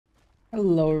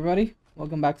Hello everybody,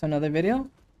 welcome back to another video.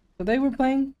 Today we're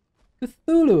playing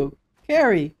Cthulhu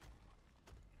Carry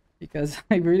because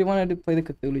I really wanted to play the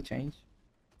Cthulhu change.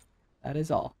 That is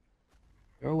all.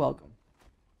 You're welcome.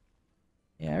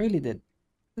 Yeah, I really did.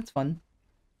 It's fun.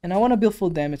 And I want to build full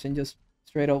damage and just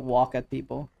straight up walk at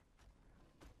people.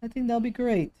 I think that'll be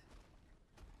great.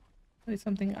 That is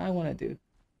something I want to do.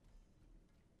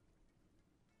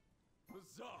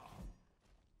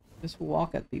 Just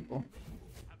walk at people.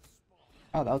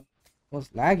 Oh, that was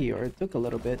laggy, or it took a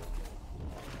little bit.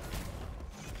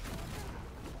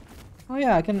 Oh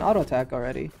yeah, I can auto attack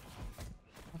already.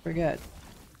 I forget.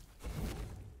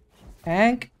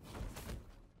 Tank.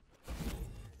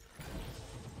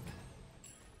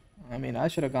 I mean, I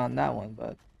should have gone that one,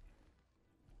 but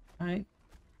alright.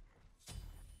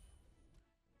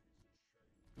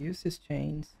 Use his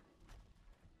chains.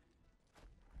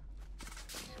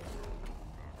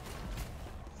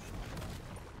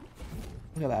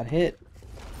 Look at that hit.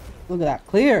 Look at that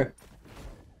clear.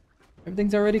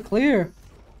 Everything's already clear.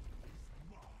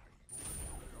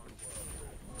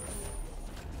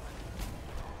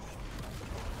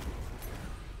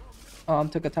 Oh,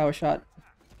 took a tower shot.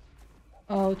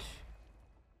 Ouch.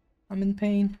 I'm in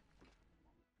pain.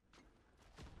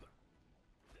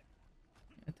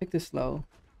 I take this slow.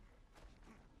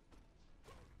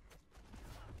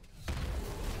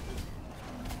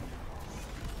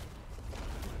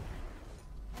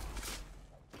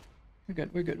 We're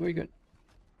good, we're good, we're good.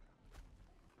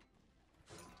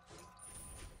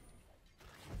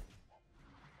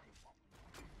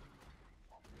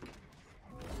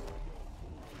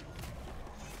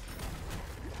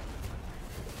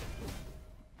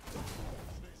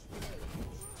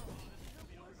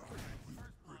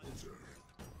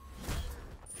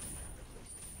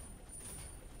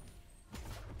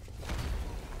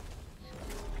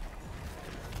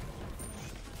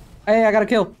 Hey, I got a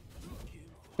kill.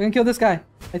 We can kill this guy,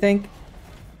 I think.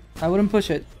 I wouldn't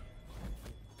push it.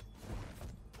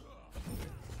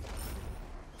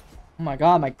 Oh my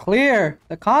god, my clear!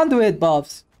 The conduit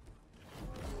buffs!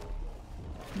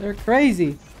 They're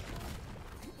crazy.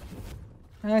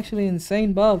 Actually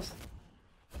insane buffs.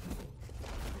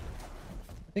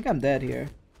 I think I'm dead here.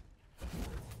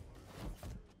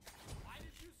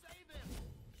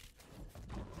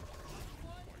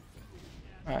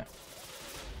 Alright.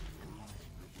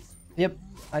 Yep,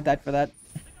 I died for that.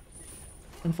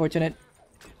 Unfortunate.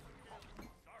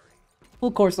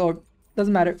 Full course orb.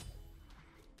 Doesn't matter.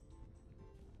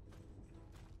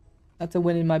 That's a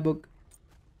win in my book.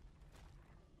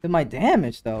 With my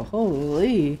damage though,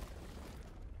 holy.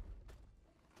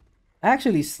 I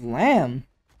actually slam.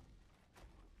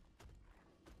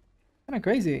 Kinda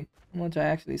crazy how much I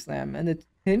actually slam. And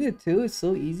hitting it too is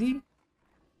so easy.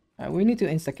 Alright, we need to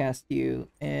instacast you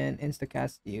and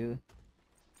instacast you.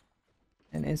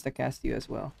 And instacast you as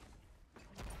well.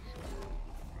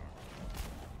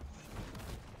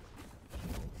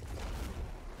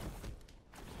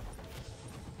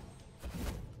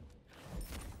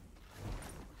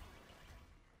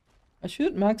 I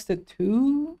should max the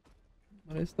 2,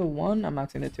 but it's the 1. I'm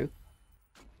maxing it 2.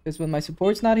 Because when my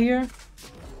support's not here,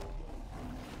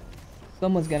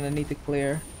 someone's gonna need to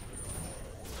clear.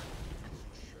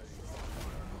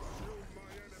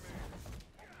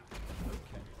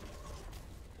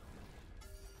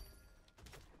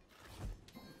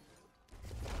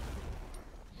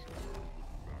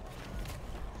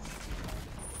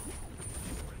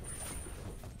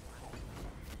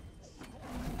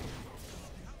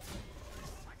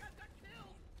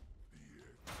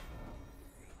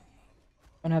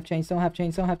 Don't have chains, don't have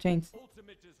chains, don't have chains.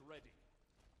 Ultimate is ready.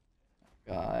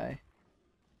 Guy.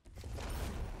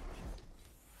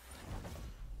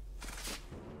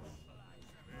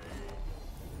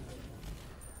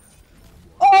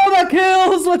 Oh, the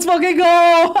kills! Let's fucking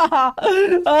go!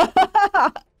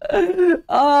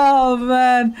 Oh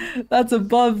man, that's a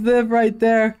buff dip right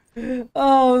there.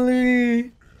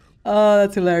 Holy. Oh,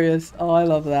 that's hilarious. Oh, I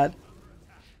love that.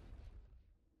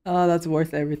 Oh, that's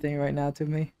worth everything right now to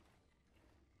me.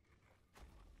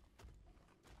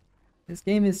 This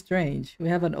game is strange. We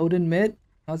have an Odin mid.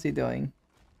 How's he doing?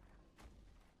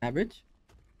 Average?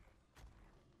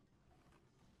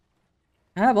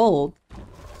 I have ult.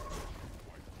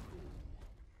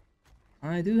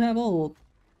 I do have ult.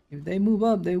 If they move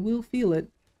up, they will feel it.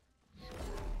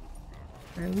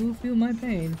 They will feel my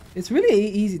pain. It's really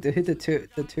easy to hit the two.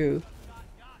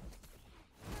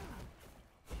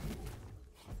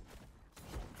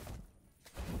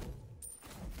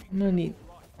 I'm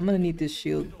gonna need this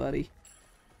shield, buddy.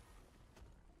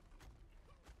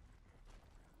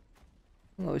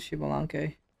 Hello,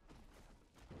 Shibalanke.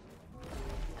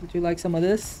 Would you like some of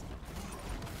this?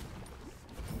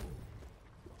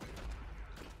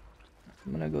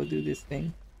 I'm gonna go do this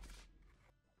thing.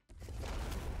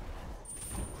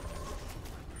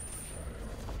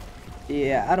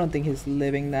 Yeah, I don't think he's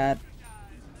living that.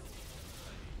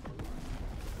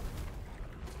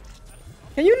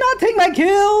 Can you not take my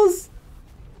kills?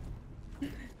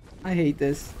 I hate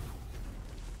this.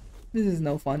 This is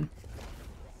no fun.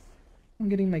 I'm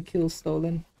getting my kills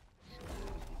stolen.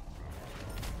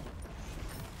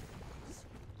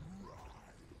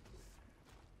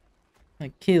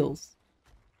 My kills.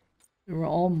 They were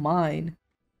all mine.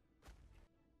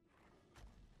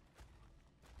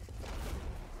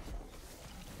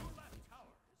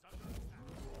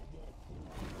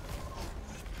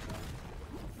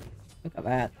 Look at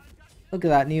that. Look at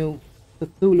that new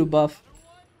Cthulhu buff.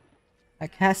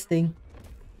 That casting.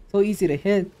 So easy to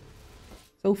hit.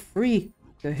 So free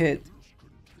to hit.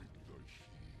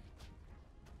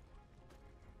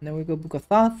 And then we go Book of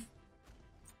Thoth.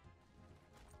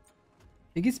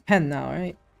 He gets pen now,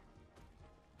 right?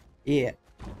 Yeah.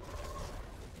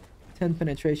 10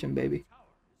 penetration, baby.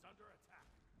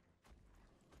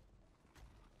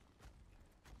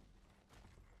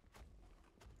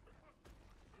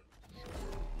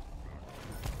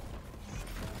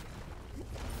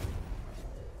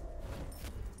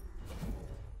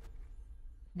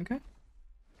 Okay.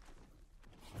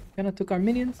 Kinda took our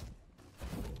minions.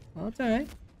 Well, it's alright.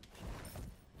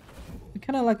 We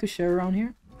kinda like to share around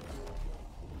here.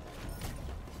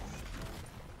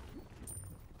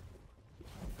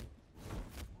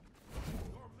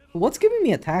 What's giving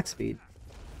me attack speed?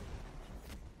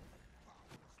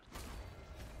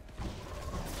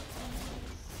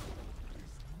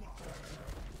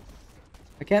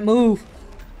 I can't move.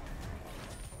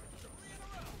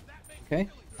 Okay,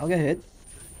 I'll get hit.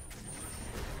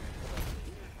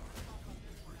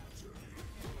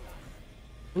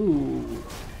 Ooh,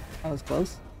 that was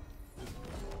close.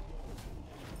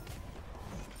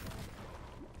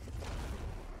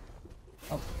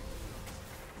 Oh,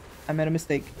 I made a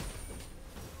mistake.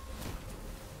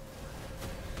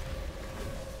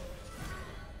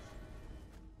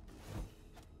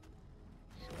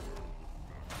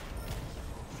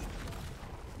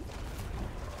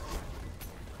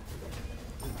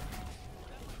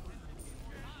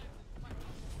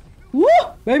 Woo!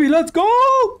 Baby, let's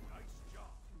go!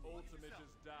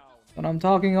 What I'm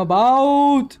talking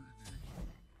about.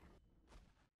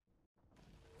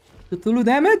 Cthulhu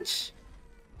damage?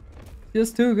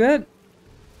 Feels too good.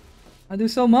 I do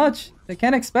so much. I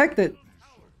can't expect it.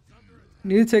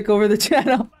 Need to take over the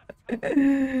channel.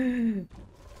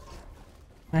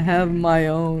 I have my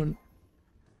own.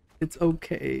 It's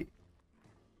okay.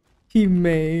 He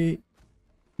may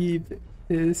keep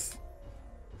his.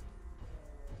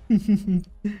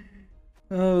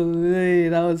 Oh, hey,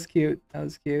 that was cute. That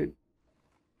was cute.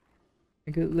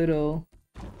 A good little.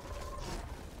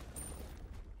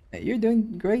 Hey, you're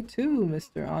doing great too,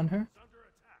 Mr. On her.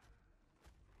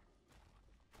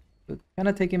 But kind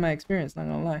of taking my experience, not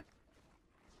gonna lie.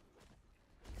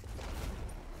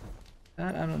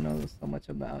 That I don't know so much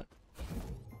about.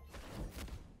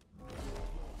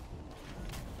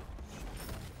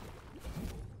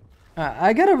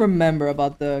 I gotta remember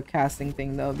about the casting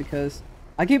thing though, because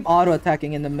I keep auto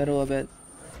attacking in the middle of it.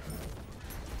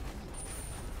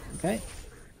 Okay.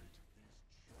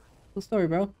 Cool story,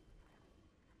 bro.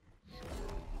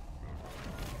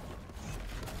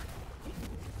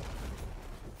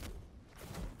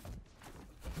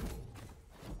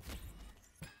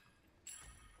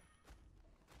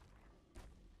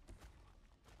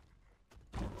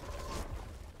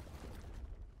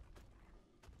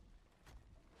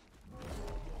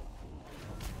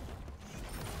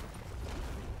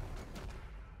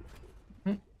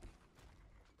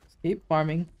 Keep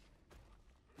farming.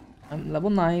 I'm level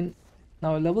 9.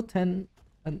 Now we're level 10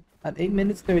 at 8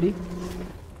 minutes 30.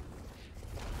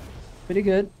 Pretty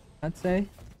good, I'd say.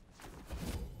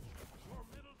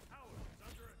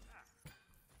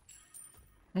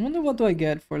 I wonder what do I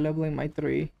get for leveling my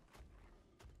 3.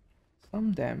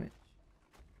 Some damage.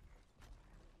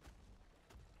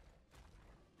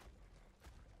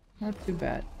 Not too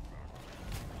bad.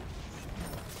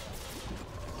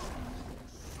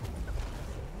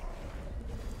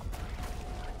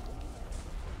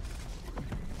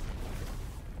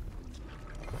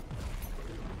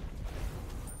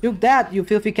 Juke that, you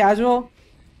filthy casual!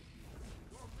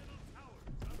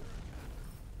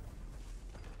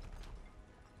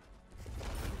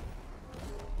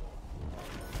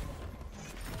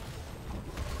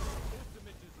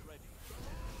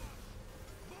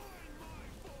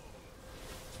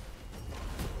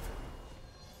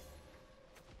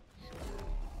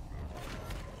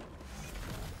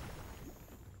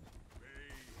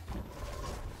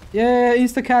 Yeah,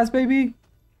 insta-cast, baby.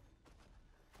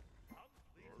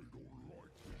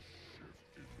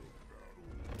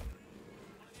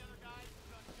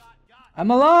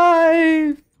 I'm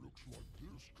alive!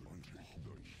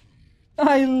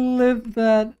 I lived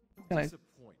that. Let's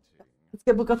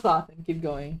get Book of Thoth and keep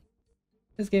going.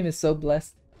 This game is so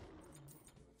blessed.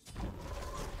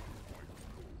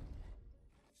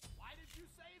 Why did you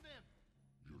save him?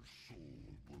 Your soul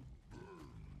will burn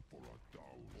for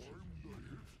 1,000 years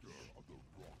of the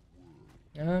rock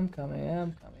world. I'm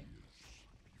coming.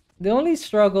 The only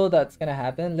struggle that's gonna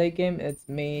happen late game, it's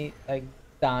me like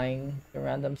dying to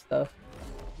random stuff.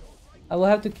 I will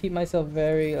have to keep myself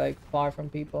very like far from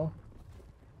people.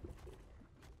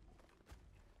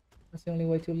 That's the only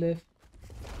way to live.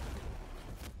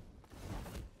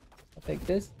 I'll take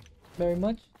this very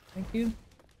much. Thank you.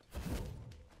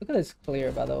 Look at this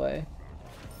clear, by the way.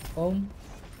 Boom.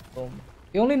 Boom.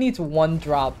 He only needs one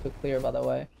drop to clear, by the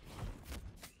way.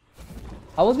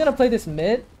 I was gonna play this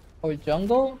mid or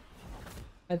jungle.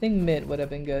 I think mid would have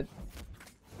been good.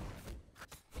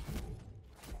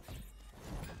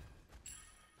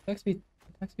 XP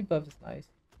buff is nice.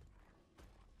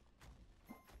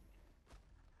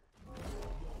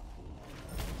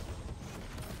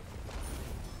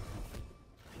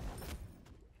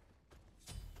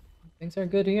 Things are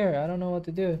good here. I don't know what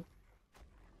to do.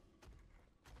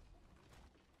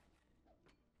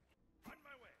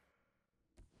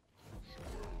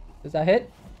 Does that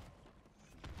hit?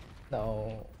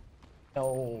 No.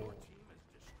 No.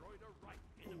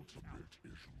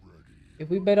 If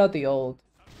we bait out the ult.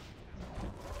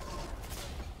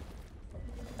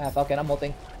 Ah, fuck it, I'm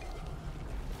ulting.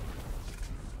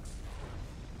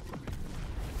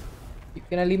 You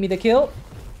gonna leave me the kill?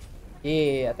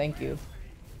 Yeah, thank you.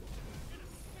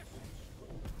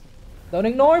 Don't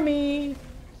ignore me.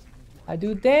 I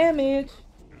do damage.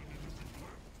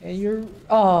 And you're...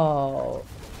 Oh.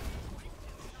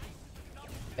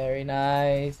 Very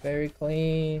nice. Very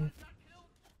clean.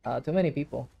 Too many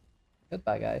people.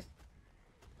 Goodbye, guys.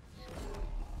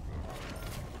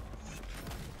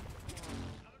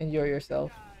 Enjoy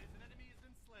yourself.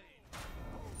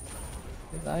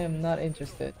 'Cause I am not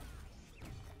interested.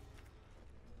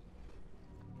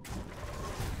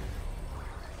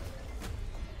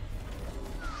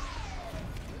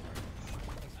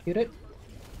 Execute it.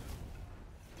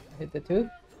 Hit the 2.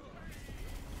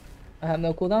 I have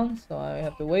no cooldown, so I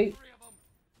have to wait.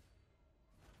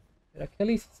 But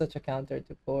Achilles is such a counter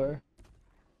to poor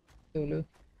Cthulhu.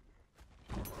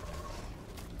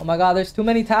 Oh my god, there's too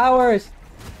many towers!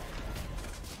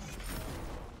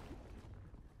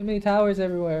 Too many towers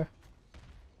everywhere.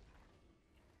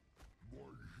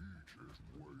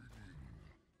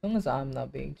 As long as I'm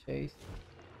not being chased,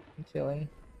 I'm chilling.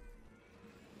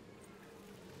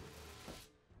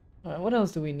 Alright, what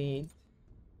else do we need?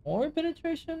 More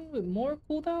penetration with more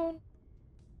cooldown?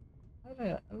 I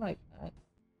like that.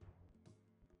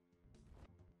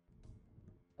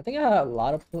 I think I have a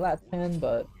lot of plat 10,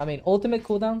 but I mean, ultimate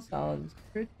cooldown sounds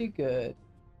pretty good.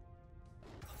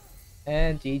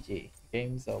 And GG.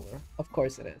 Game's over. Of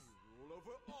course it is.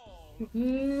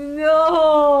 No!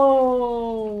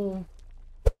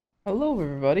 Hello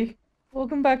everybody.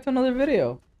 Welcome back to another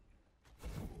video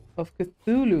of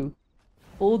Cthulhu.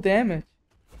 Full damage.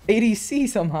 ADC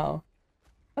somehow.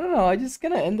 I don't know, I just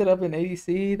kinda ended up in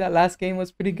ADC. That last game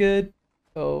was pretty good.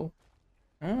 So,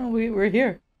 I don't know, we're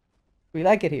here. We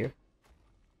like it here.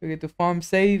 We get to farm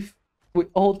safe with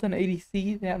ult and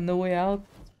ADC. They have no way out,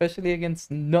 especially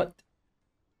against Nut.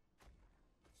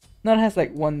 Nut has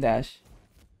like 1 dash.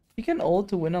 You can ult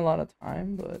to win a lot of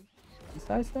time, but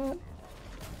besides that,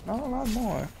 not a lot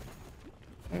more.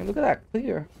 I mean, look at that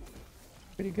clear.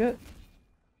 Pretty good.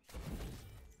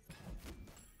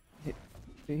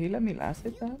 Did he let me last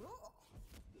hit that?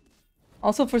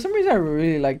 Also, for some reason, I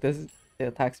really like this the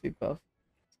attack speed buff.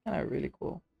 It's kind of really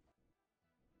cool.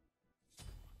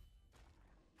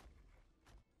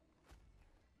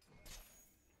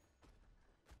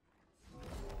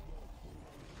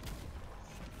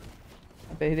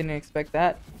 I bet he didn't expect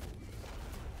that.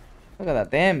 Look at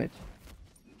that damage.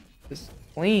 Just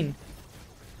clean.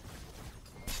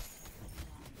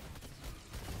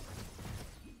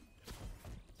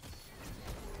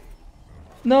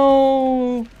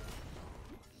 No!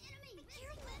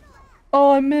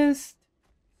 Oh, I missed.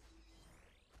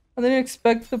 I didn't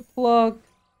expect the plug.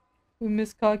 We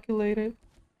miscalculated.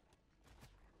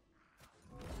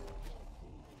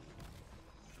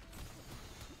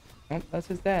 Oh, that's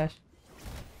his dash.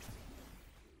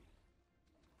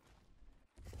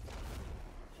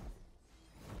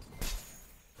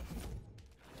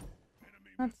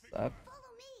 That sucked.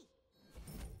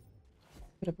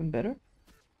 Could have been better.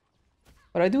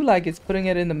 What I do like is putting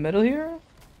it in the middle here.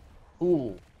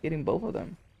 Ooh, hitting both of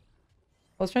them.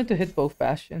 I was trying to hit both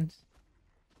bastions.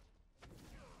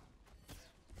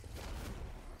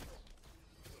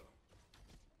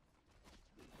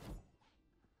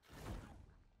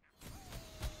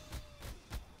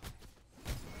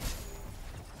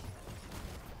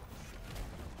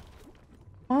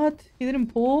 What? He didn't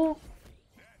pull?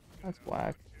 That's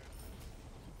whack.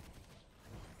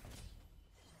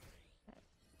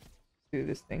 Let's do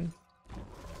this thing.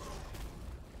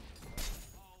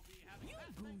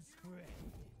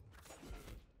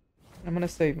 I'm gonna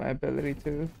save my ability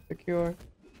to secure.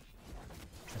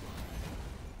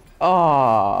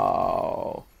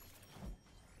 Oh.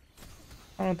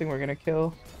 I don't think we're gonna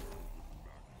kill.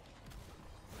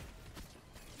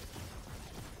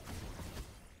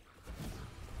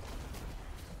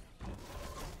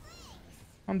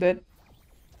 I'm dead.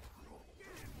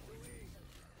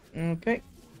 Okay.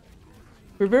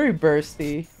 We're very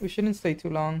bursty. We shouldn't stay too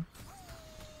long.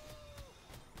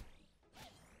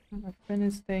 My friend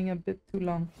is staying a bit too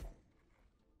long.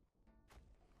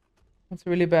 That's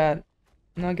really bad.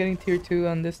 Not getting tier 2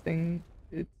 on this thing.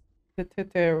 It's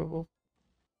terrible.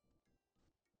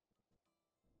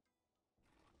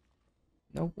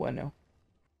 No bueno.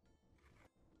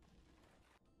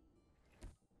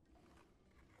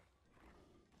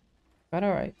 But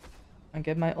alright. I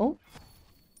get my ult.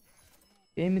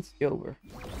 Game is over.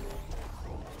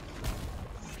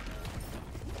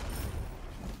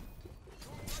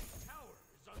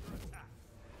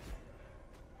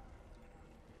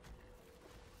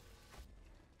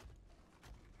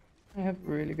 I have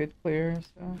really good clear,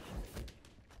 so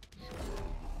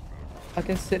I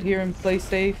can sit here and play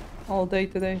safe all day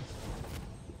today.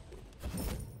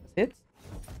 Hits?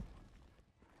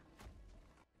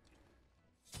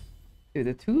 Dude,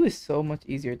 the 2 is so much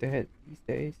easier to hit these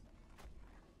days.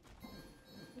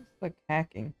 It's like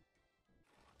hacking.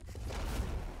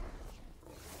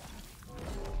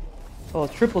 Oh,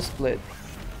 triple split.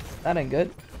 That ain't good.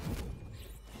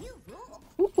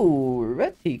 Ooh,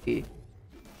 red tiki.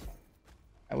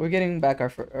 We're getting back our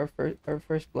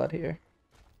first blood here.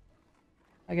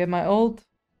 I get my ult.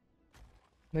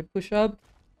 They push up.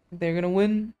 They're gonna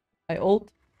win. I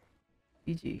ult.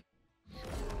 GG.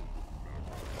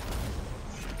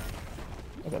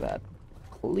 Look at that.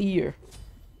 Clear.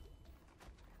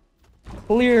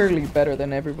 Clearly better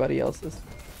than everybody else's.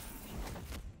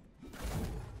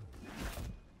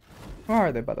 Where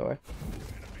are they, by the way?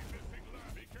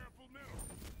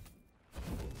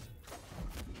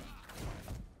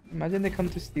 Imagine they come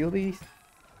to steal these.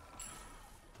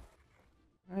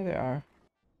 There they are.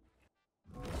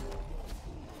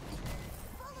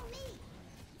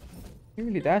 You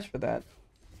really dash for that.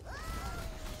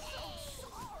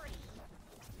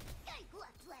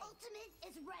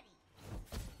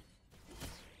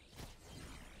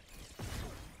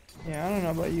 Yeah, I don't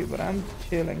know about you, but I'm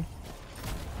chilling.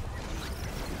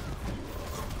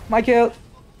 My kill!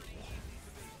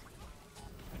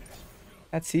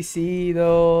 That CC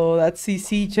though, that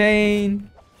CC chain.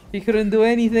 He couldn't do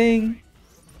anything.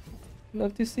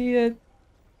 Love to see it.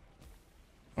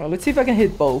 Well, let's see if I can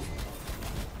hit both.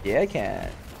 Yeah, I can.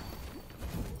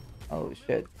 Oh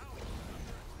shit.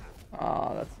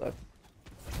 Oh, that sucks.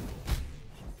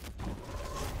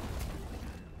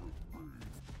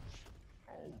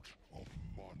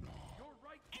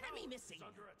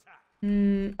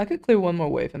 I could clear one more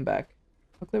wave and back.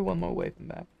 I'll clear one more wave and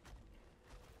back.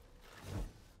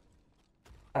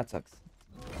 That sucks.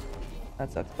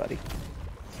 That sucks, buddy.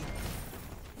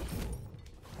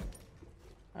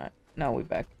 Alright, now we're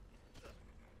back.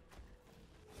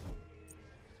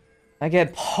 I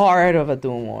get part of a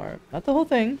Doom War. Not the whole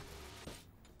thing.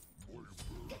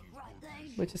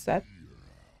 Which is sad.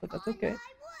 But that's okay.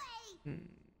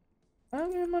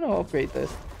 I'm gonna upgrade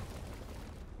this.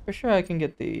 For sure I can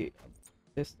get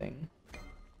this thing.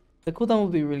 The cooldown will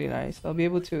be really nice. I'll be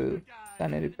able to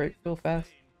sanity break real fast.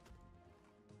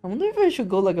 I wonder if I should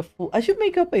go like a full... I should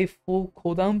make up a full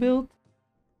cooldown build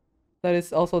that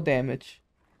is also damage.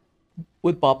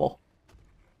 With bubble.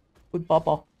 With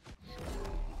bubble.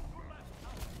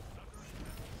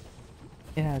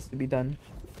 It has to be done.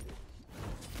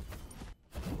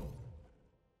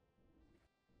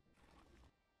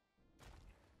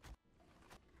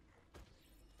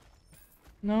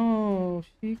 No,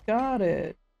 she got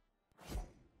it.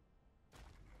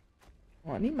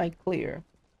 Oh, I need my clear.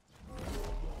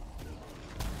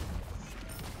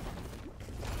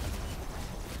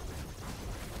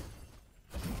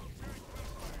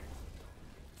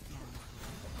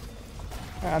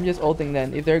 I'm just ulting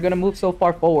then. If they're gonna move so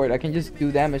far forward, I can just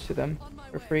do damage to them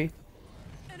for free.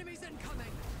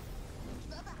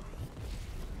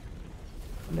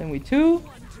 then we 2.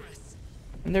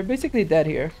 And they're basically dead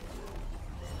here.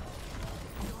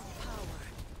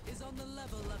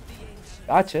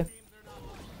 Gotcha.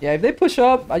 Yeah, if they push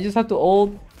up, I just have to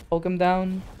ult, poke them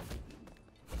down.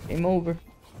 Game over.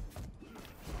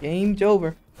 Game's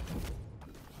over.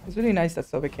 It's really nice that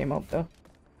Sobek came up though.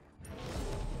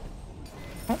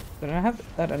 Huh? Did I have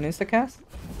that an instacast?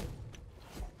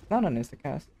 Not an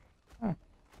instacast. Huh.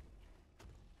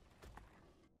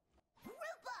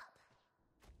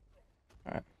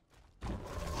 Alright.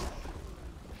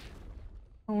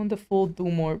 I want the full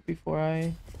Doomort before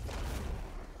I...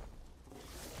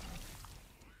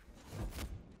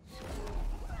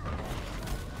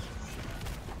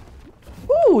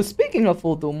 Ooh, speaking of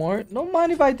full Doomort, don't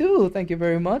mind if I do. Thank you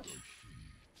very much.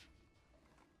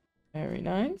 Very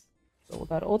nice. So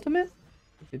that ultimate,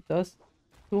 if it does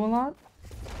do a lot.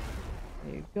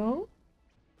 There you go.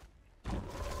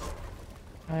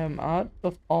 I am out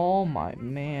of all my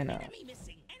mana. Enemy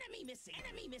missing. Enemy missing.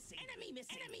 Enemy missing. Enemy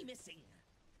missing. Enemy missing.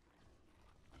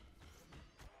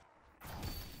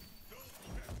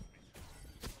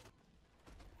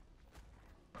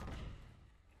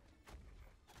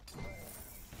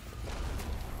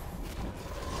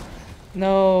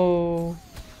 No.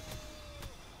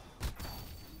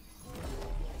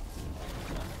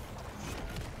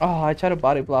 Oh, I tried to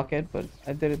body block it, but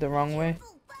I did it the wrong way.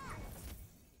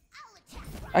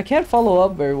 I can't follow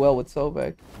up very well with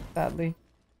Sobek, sadly.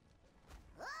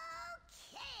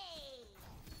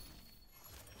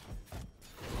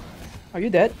 Are you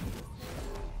dead?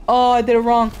 Oh, I did it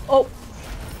wrong. Oh,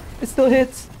 it still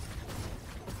hits.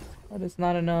 That is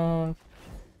not enough.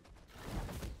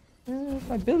 If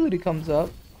my ability comes up.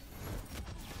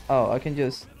 Oh, I can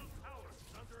just...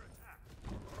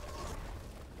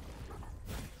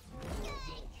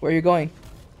 Where are you going?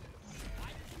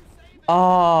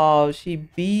 Oh, she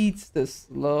beats the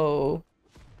slow.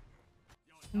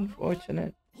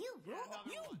 Unfortunate. You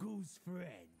goose friend.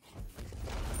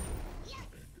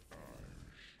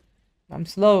 I'm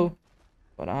slow,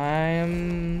 but I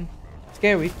am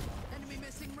scary. Enemy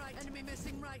missing right. Enemy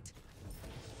missing right.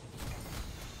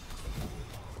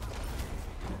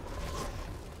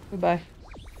 Goodbye.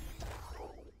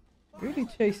 Really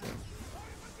chasing.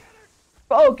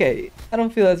 But okay, I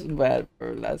don't feel as bad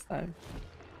for last time.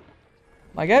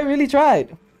 My guy really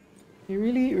tried. He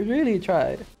really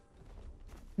tried.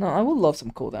 No, I would love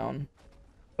some cooldown.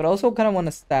 But I also kind of want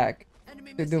to stack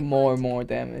to do more and more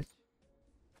damage.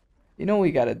 You know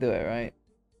we gotta do it, right?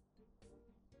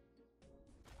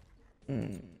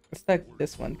 Let's stack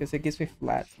this one because it gives me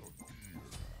flat.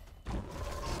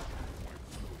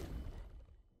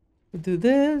 We'll do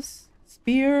this.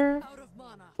 Spear.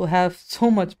 We'll have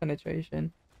so much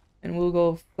penetration. And we'll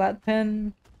go flat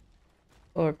pen.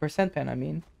 Or percent pen, I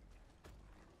mean.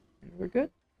 And we're good.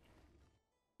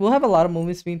 We'll have a lot of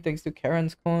movement speed thanks to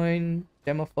Karen's coin,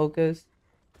 Gem of Focus.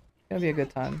 It's gonna be a good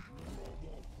time.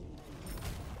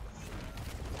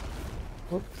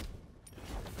 Whoops.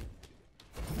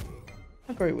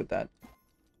 I'm great with that.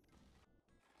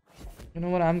 You know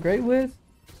what I'm great with?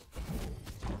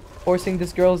 Forcing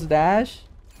this girl's dash.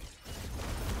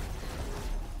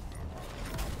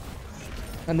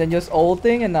 And then just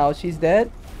ulting and now she's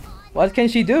dead. What can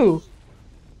she do?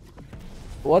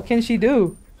 What can she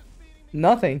do?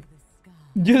 Nothing.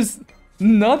 Just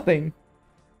nothing.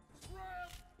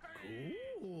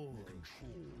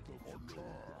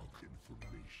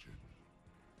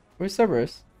 Where's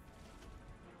Cerberus?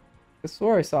 I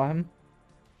swore I saw him.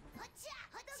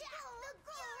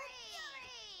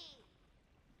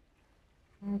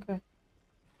 Okay.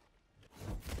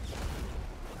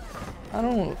 I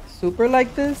don't super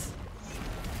like this.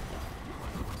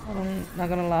 I'm not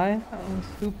gonna lie. I don't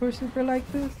super like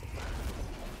this.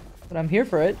 But I'm here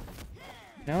for it.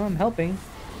 You know, I'm helping.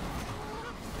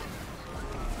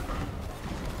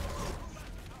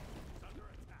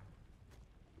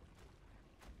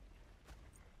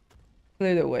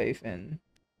 Clear the wave and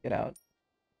get out.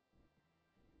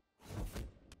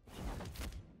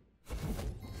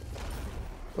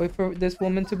 Wait for this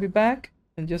woman to be back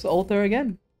and just ult her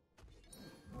again.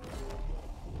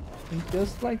 And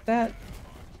just like that.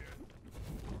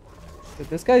 But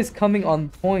this guy is coming on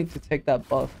point to take that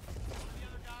buff.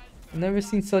 I've never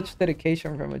seen such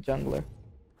dedication from a jungler.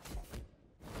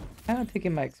 Kind of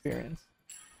taking my experience.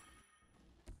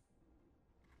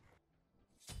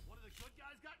 One of the good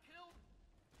guys got killed.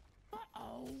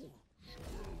 Uh-oh.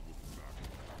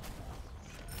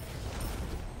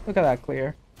 Look at that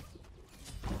clear.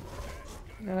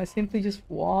 And I simply just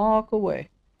walk away.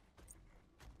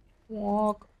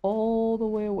 Walk all the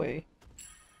way away.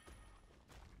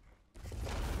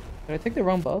 Did I take the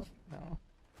wrong buff? No.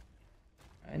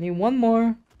 I need one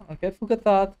more. I'll get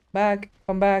Fukathought back,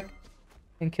 come back,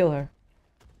 and kill her.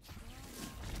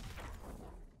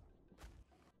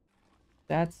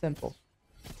 That's simple.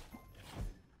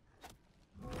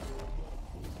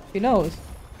 He knows.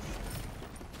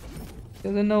 He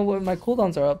doesn't know what my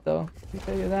cooldowns are up though. Let me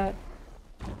tell you that.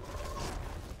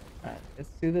 Alright, let's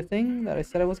do the thing that I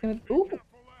said I was gonna do. Ooh!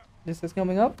 This is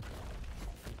coming up.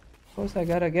 Of course I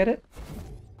gotta get it.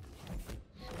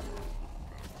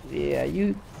 Yeah,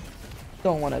 you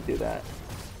don't want to do that.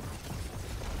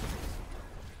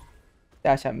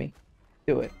 Dash at me.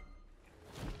 Do it.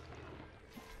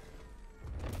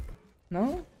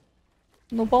 No?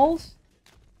 No balls?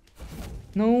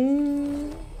 No...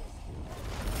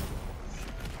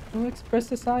 No express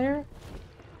desire?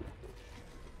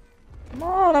 Come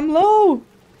on, I'm low!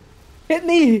 Hit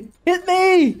me! Hit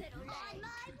me!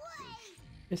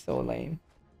 You're so lame.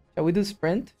 Shall we do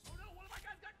sprint? Oh no, one of my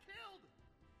guys got killed!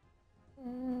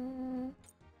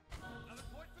 Another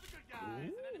point for the good guys.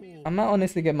 An enemy is I might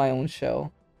honestly get my own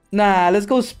shell. Nah, let's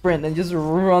go sprint and just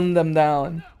run them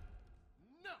down.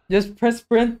 Just press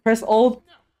sprint, press ult,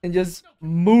 and just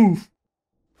move.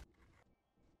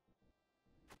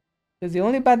 Because the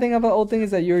only bad thing about ulting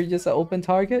is that you're just an open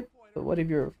target. But what if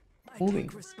you're moving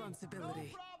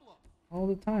Responsibility. problem. all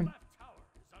the time? That tower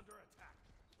is under attack.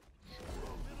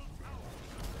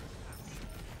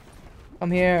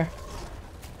 Come here.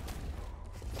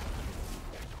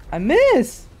 I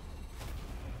miss!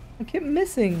 I keep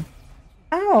missing.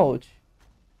 Ouch.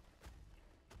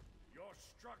 Your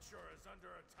structure is under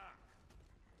attack.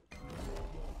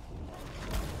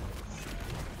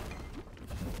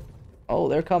 Oh,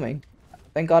 they're coming.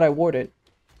 Thank God I warded.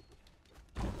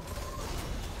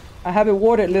 I have it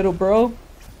warded, little bro.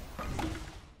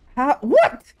 How?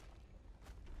 What?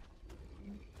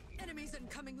 Enemies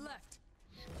incoming left.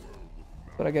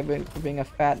 That's what I get for being a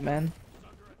fat man.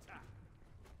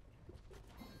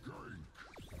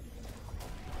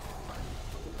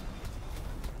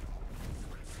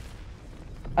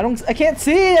 I can't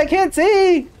see! I can't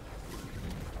see!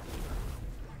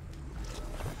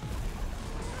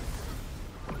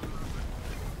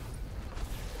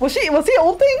 Was he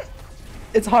ulting?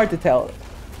 It's hard to tell.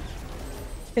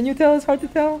 Can you tell it's hard to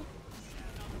tell?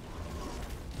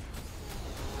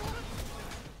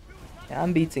 Yeah,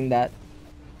 I'm beating that.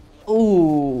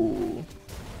 Ooh.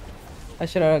 I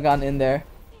should have gone in there.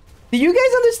 Do you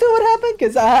guys understand what happened?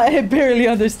 Because I barely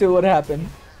understood what happened.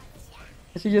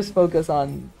 I should just focus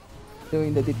on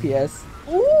doing the DPS.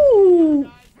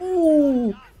 Ooh!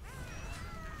 Ooh!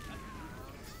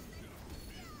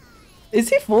 Is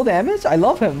he full damage? I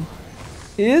love him.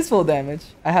 He is full damage.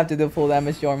 I have to do full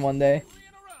damage Jorm one day. 3 in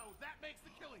a row. That makes the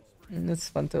killing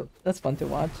spree. That's fun to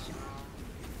watch.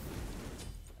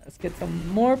 Let's get some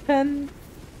more pen.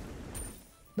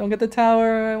 Don't get the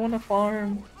tower. I want to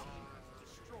farm.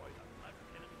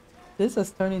 This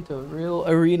has turned into a real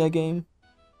arena game.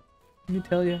 Let me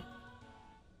tell you.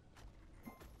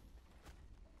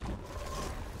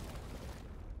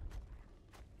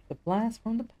 The blast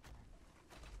from the...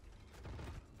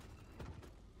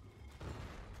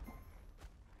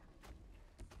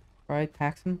 Alright,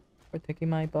 tax him for taking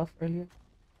my buff earlier.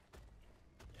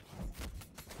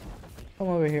 Come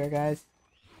over here, guys.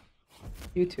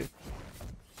 You too.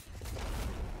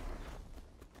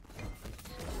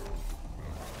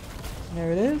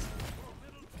 There it is.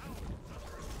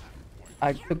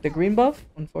 I took the green buff.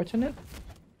 Unfortunate.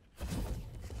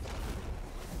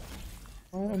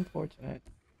 Oh, unfortunate.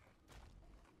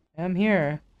 I'm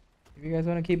here. If you guys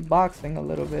want to keep boxing a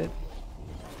little bit.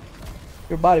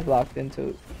 Your body blocked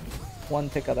into one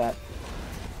tick of that.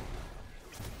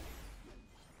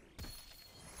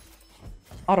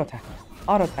 Auto attack.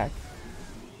 Auto attack.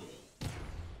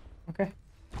 Okay.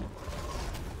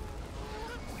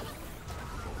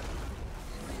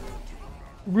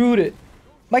 Rooted.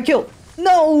 My kill.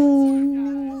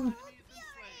 No.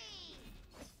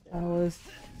 That was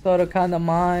sort of kind of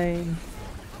mine.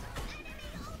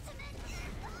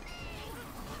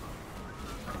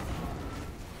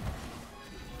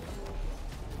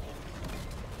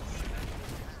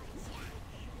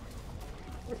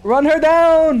 Run her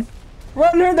down!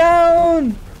 Run her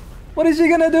down! What is she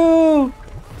gonna do?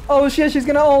 Oh shit, she's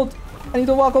gonna ult. I need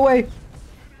to walk away.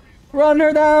 Run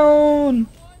her down!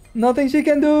 Nothing she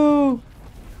can do!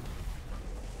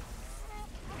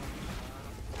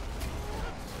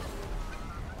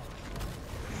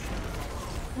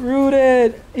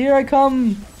 Rooted! Here I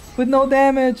come! With no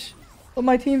damage! But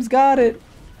my team's got it!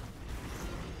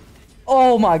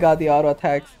 Oh my god, the auto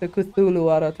attacks. The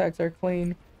Cthulhu auto attacks are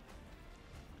clean.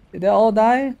 Did they all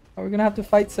die? Are we gonna have to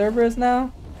fight Cerberus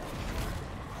now?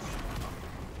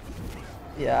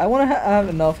 Yeah, I want to have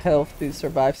enough health to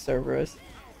survive Cerberus.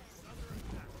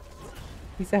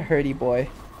 He's a hardy boy.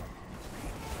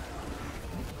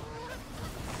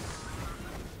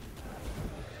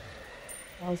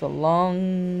 That was a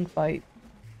long fight.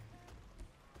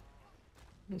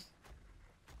 Just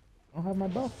don't have my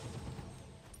bow.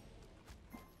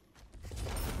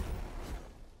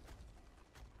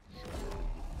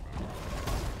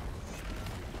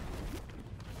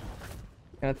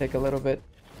 Gonna take a little bit.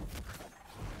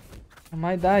 I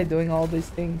might die doing all these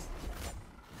things.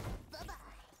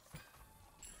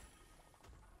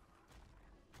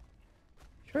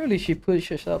 Surely she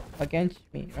pushes up against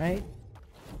me, right?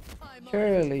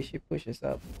 Surely she pushes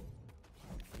up.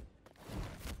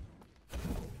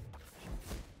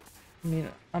 I mean,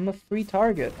 I'm a free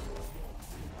target.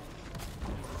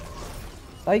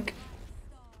 Like,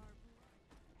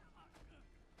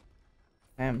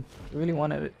 damn, really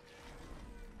wanted it.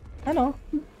 I know,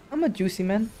 I'm a juicy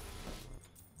man.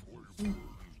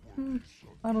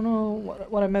 I don't know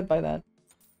what I meant by that.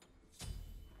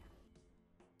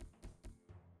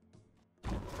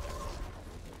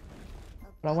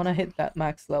 But I want to hit that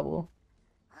max level.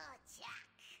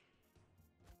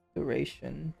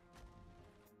 Duration.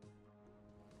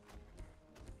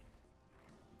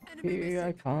 Here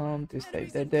I come to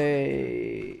save the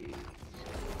day.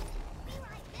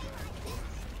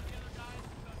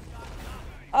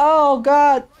 Oh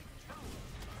god!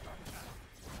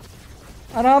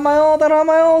 I don't have my ult, I don't have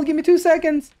my ult, give me 2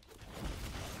 seconds!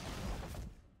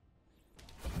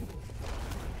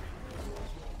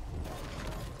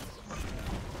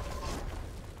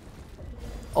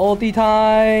 Ulti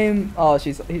time! Oh,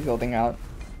 he's ulting out.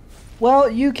 Well,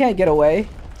 you can't get away.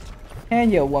 Can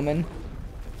you, woman?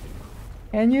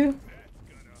 Can you?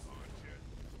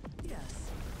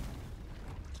 Yes.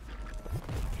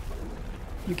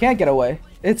 You can't get away.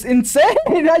 It's insane!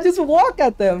 I just walk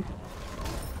at them!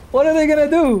 What are they gonna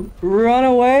do? Run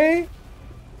away?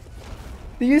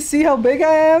 Do you see how big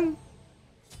I am?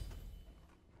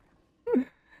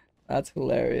 That's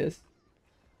hilarious.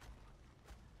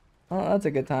 Oh, that's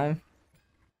a good time.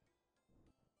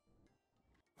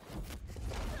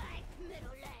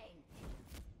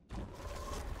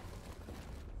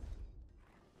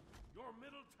 Your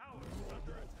middle tower is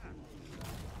under attack.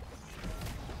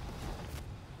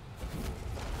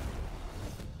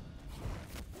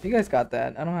 You guys got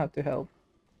that. I don't have to help.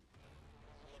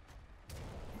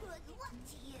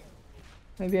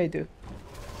 Maybe I do.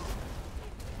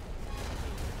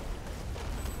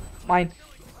 Mine.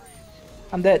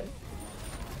 I'm dead.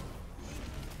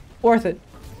 Worth it.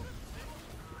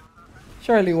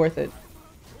 Surely worth it.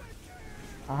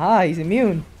 Aha, he's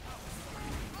immune.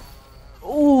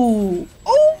 Ooh.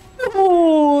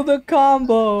 Ooh, the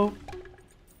combo.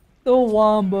 The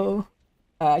wombo.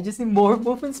 I just need more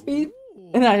movement speed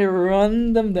and I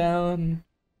run them down.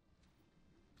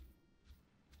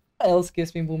 What else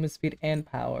gives me movement speed and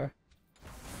power?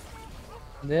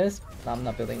 This? No, I'm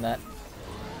not building that.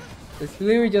 It's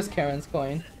literally just Karen's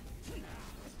coin.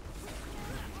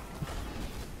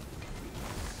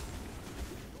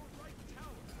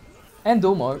 And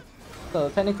dual mode. So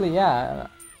technically, yeah.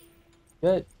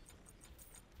 Good.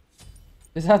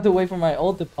 Just have to wait for my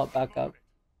ult to pop back up.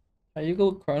 Are you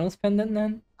go Chronos Pendant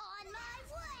then? On my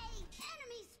way!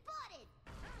 Enemy spotted!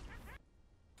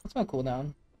 What's my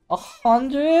cooldown?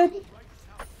 100?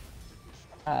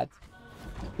 That's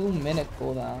 2-minute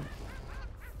cooldown.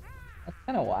 That's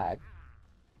kind of whack.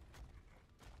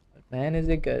 But man, is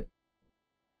it good.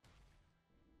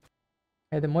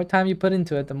 Hey, the more time you put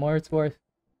into it, the more it's worth.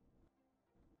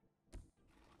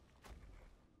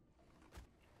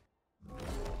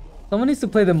 Someone needs to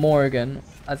play the Morrigan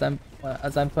as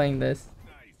I'm playing this.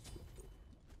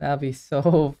 That'd be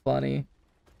so funny.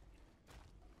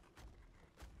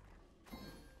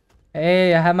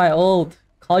 Hey, I have my ult.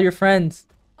 Call your friends.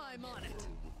 I'm on it.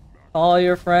 Call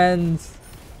your friends.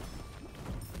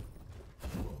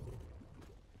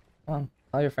 Come on,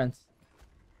 call your friends.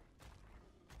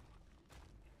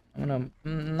 I'm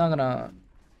not gonna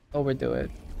overdo it.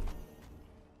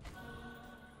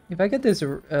 If I get this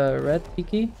red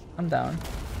Tiki, I'm down.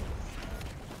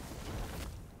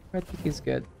 Red Tiki is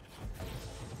good.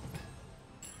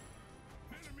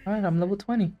 Alright, I'm level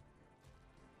 20.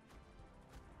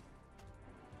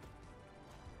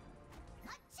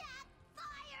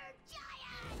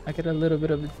 I get a little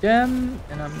bit of a gem,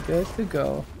 and I'm good to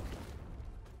go.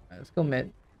 Alright, let's go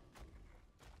mid.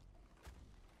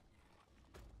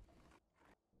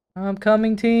 I'm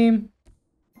coming, team.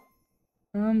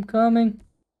 I'm coming.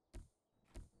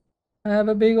 I have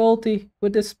a big ulti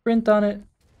with the sprint on it.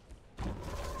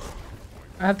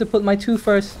 I have to put my 2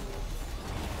 first.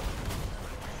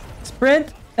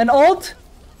 sprint, and ult.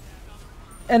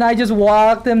 And I just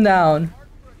walked him down.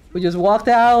 We just walked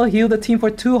out, healed the team for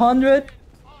 200.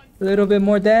 A little bit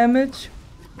more damage.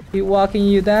 Keep walking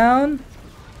you down.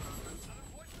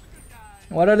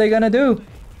 What are they gonna do?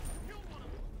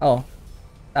 Oh,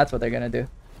 that's what they're gonna do.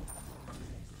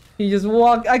 He just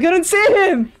walked. I couldn't see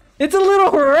him! It's a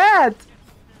little rat!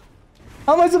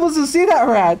 How am I supposed to see that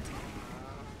rat?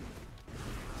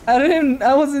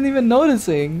 I wasn't even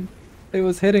noticing. It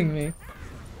was hitting me.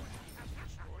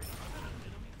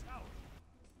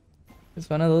 It's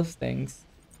one of those things.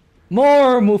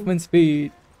 More movement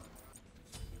speed!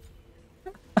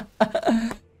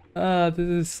 This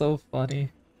is so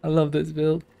funny. I love this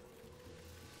build.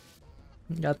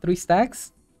 Got 3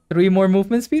 stacks. 3 more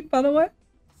movement speed, by the way.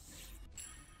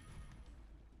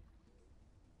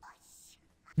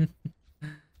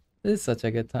 This is such a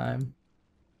good time.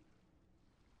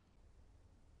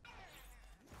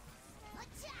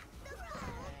 Attack the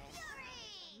road,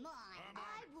 fury! Mine,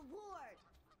 I reward.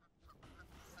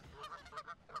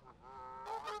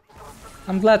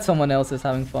 I'm glad someone else is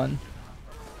having fun.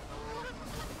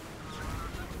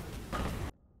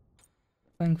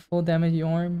 Playing full damage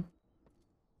Yorm.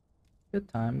 Good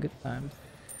time, good times.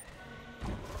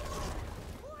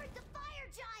 Board the fire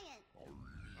giant!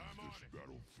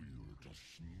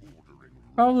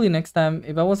 Probably next time,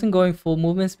 if I wasn't going full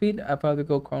movement speed, I'd probably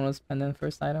go Chronos Pendant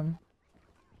first item.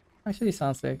 Actually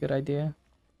sounds like a good idea.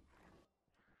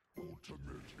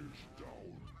 Ultimate is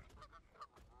down.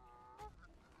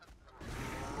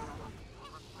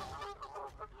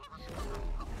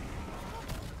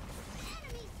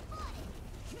 Enemy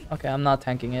spotted! Okay, I'm not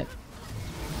tanking it.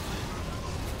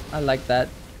 I like that.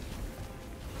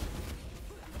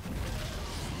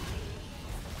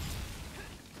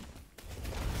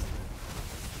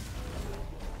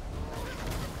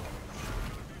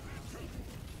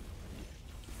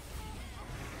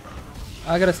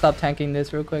 I gotta stop tanking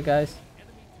this real quick, guys.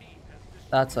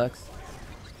 That sucks.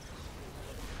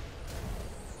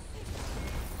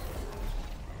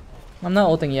 I'm not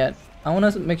ulting yet. I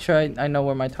wanna make sure I know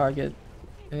where my target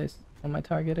is. What my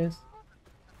target is.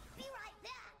 Be right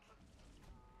back!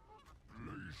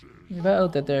 If I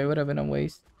ulted there, it would have been a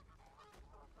waste.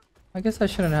 I guess I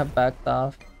shouldn't have backed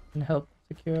off and helped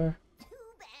secure. Too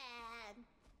bad!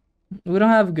 We don't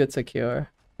have good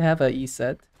secure. They have a E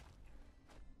set.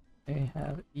 They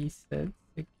have E set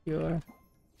secure.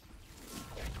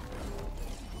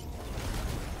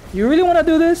 You really want to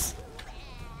do this?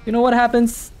 You know what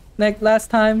happens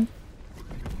last time?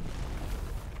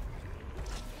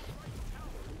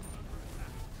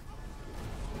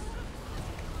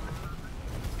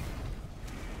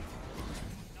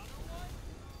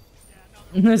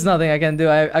 There's nothing I can do.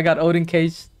 I got Odin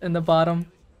cage in the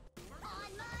bottom. On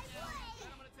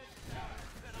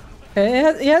my way!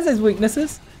 Okay, he has his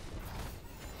weaknesses.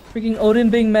 Freaking Odin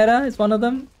being meta is one of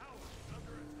them.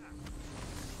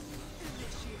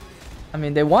 I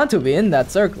mean, they want to be in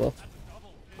that circle.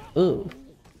 Ooh.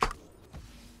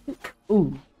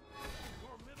 Ooh.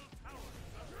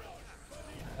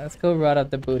 Let's go right up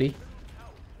the booty.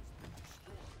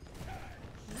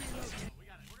 We're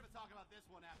gonna talk about this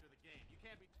one after the game. You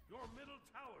can't be. Your middle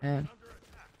tower is Man. under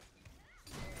attack.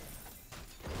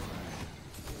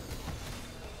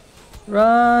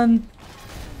 Run!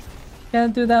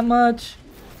 Can't do that much.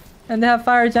 And they have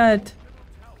Fire Giant.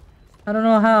 I don't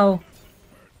know how.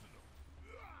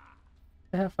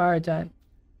 They have Fire Giant.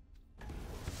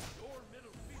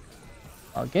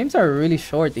 Oh, games are really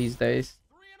short these days.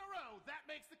 3 in a row. That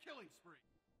makes the killing spree.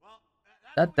 Well,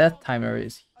 That death timer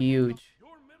is huge.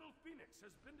 your middle phoenix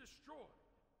has been destroyed.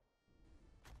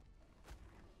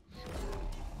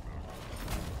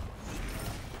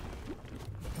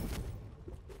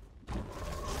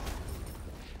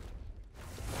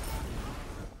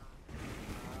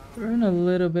 We're in a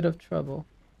little bit of trouble.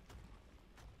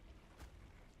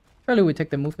 Surely we take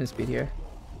the movement speed here.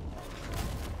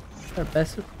 It's our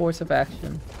best course of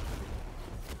action.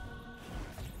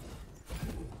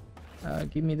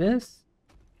 Give me this.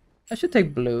 I should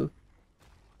take blue.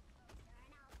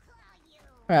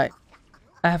 Alright.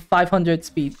 I have 500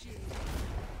 speed.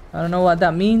 I don't know what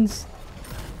that means.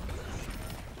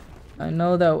 I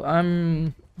know that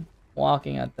I'm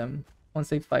walking at them once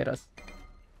they fight us.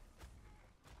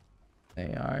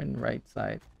 They are in right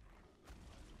side.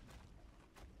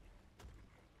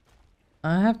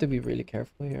 I have to be really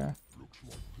careful here.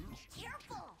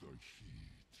 Careful!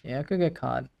 Yeah, I could get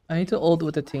caught. I need to ult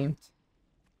with the team.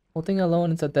 Ulting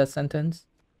alone is a death sentence.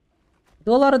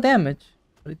 Do a lot of damage,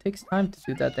 but it takes time to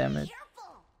do that damage.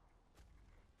 Careful!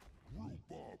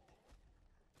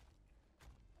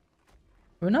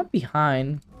 We're not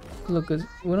behind. Look, 'cause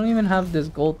we don't even have this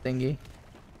gold thingy.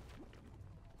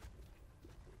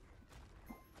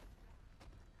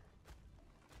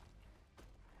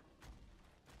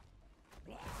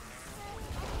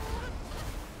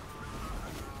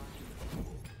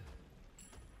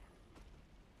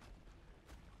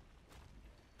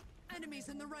 Enemies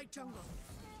in the right jungle.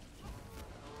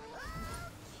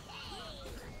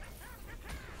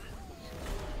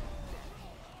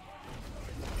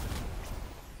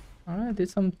 Alright, did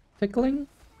some tickling.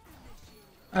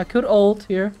 I could ult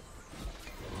here.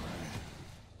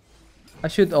 I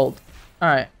should ult.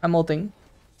 Alright, I'm ulting.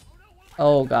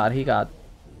 Oh god, he got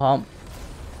pumped.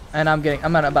 And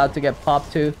I'm about to get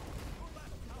popped too.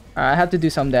 Alright, I have to do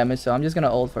some damage, so I'm just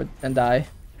gonna ult for and die.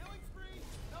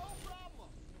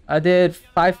 I did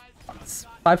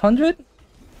 500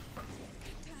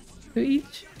 to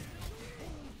each.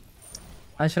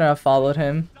 I should have followed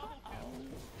him.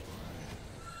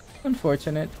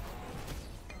 Unfortunate.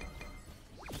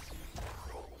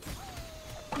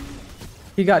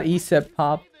 He got ESEP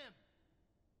pop.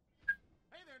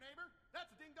 Hey there, neighbor.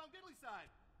 That's a ding-dong diddly side.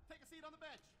 Take a seat on the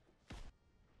bench.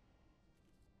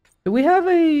 Do we have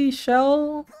a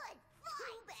shell? Good.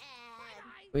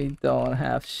 Bad. We don't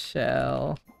have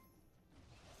shell.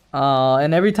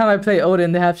 And every time I play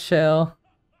Odin, they have shell.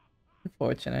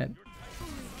 Unfortunate.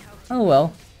 Oh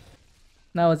well.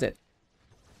 That was it.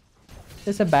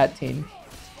 It's a bad team.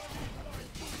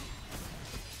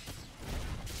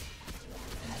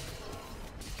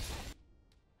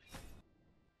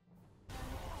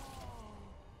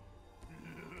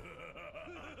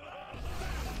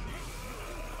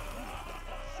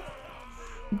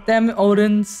 Damn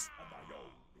Odins.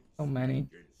 So many.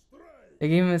 They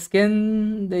gave him a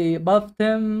skin, they buffed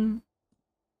him.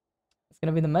 It's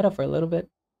gonna be the meta for a little bit.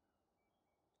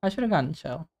 I should have gotten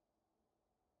shell.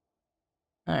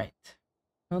 Alright.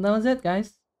 Well, that was it,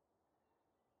 guys.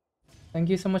 Thank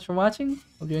you so much for watching.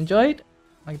 Hope you enjoyed.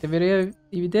 Like the video if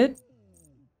you did.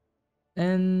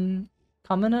 And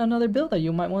comment on another build that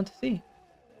you might want to see.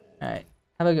 Alright.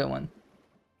 Have a good one.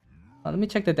 Let me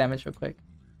check the damage real quick.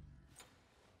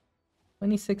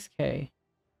 26k.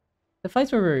 The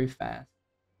fights were very fast.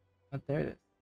 But there it is.